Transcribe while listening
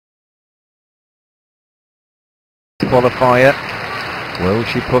qualifier. Will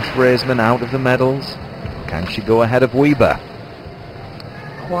she push Raisman out of the medals? Can she go ahead of Weber?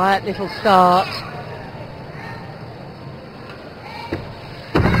 Quiet little start.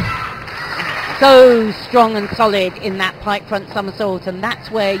 So strong and solid in that pike front somersault, and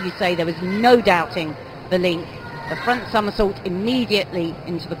that's where you say there was no doubting the link. The front somersault immediately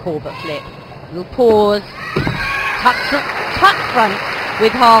into the Corbett flip. Little pause, tuck front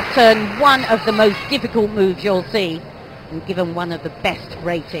with half turn, one of the most difficult moves you'll see, and given one of the best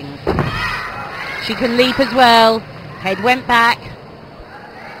ratings. She can leap as well, head went back.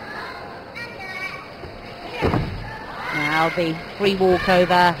 Now the free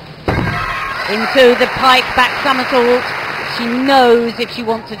walkover into the pike back somersault. She knows if she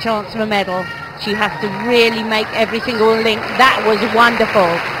wants a chance for a medal, she has to really make every single link. That was wonderful.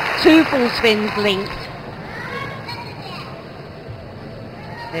 2 full spins linked.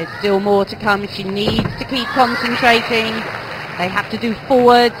 There's still more to come. She needs to keep concentrating. They have to do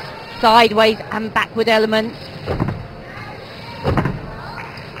forwards, sideways and backward elements.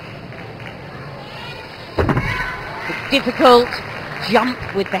 The difficult jump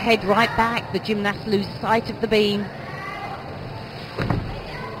with the head right back. The gymnast loses sight of the beam.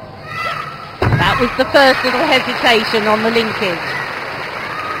 That was the first little hesitation on the linkage.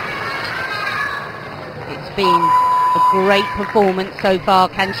 It's been a great performance so far.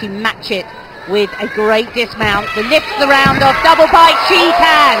 Can she match it with a great dismount? The lifts the round off, double pike, she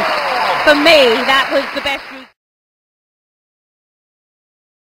can! For me, that was the best.